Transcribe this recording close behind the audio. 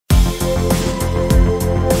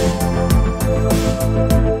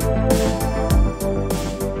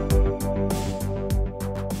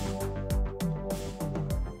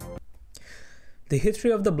The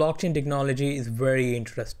history of the blockchain technology is very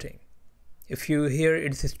interesting. If you hear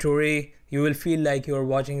its story, you will feel like you're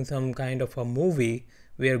watching some kind of a movie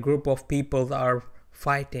where a group of people are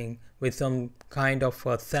fighting with some kind of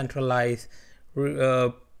a centralized,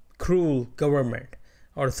 cruel government,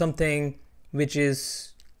 or something which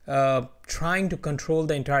is trying to control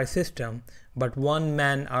the entire system, but one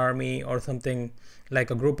man army or something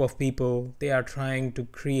like a group of people, they are trying to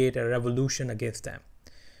create a revolution against them.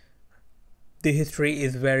 The history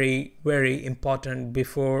is very, very important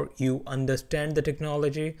before you understand the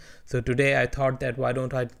technology. So today I thought that why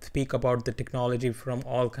don't I speak about the technology from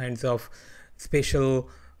all kinds of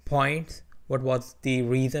special points. What was the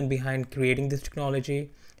reason behind creating this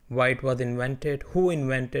technology, why it was invented, who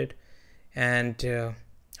invented, and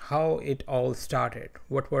how it all started.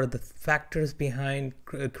 What were the factors behind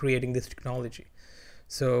creating this technology?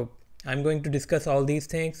 So I'm going to discuss all these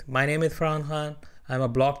things. My name is Farhan Khan. I'm a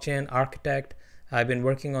blockchain architect. I've been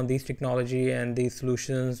working on these technology and these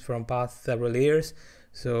solutions from past several years.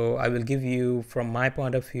 So I will give you from my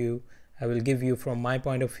point of view,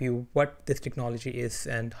 what this technology is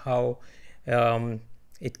and how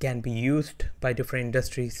it can be used by different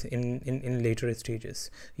industries in later stages.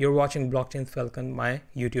 You're watching Blockchains Falcon, my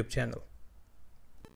YouTube channel.